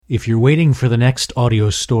If you're waiting for the next audio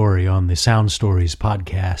story on the Sound Stories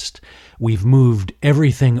podcast, we've moved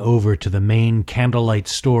everything over to the main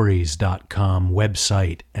candlelightstories.com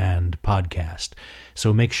website and podcast.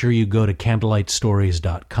 So make sure you go to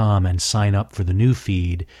candlelightstories.com and sign up for the new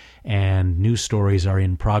feed, and new stories are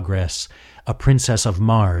in progress. A Princess of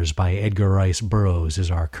Mars by Edgar Rice Burroughs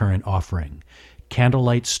is our current offering.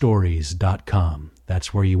 candlelightstories.com.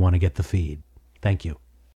 That's where you want to get the feed. Thank you.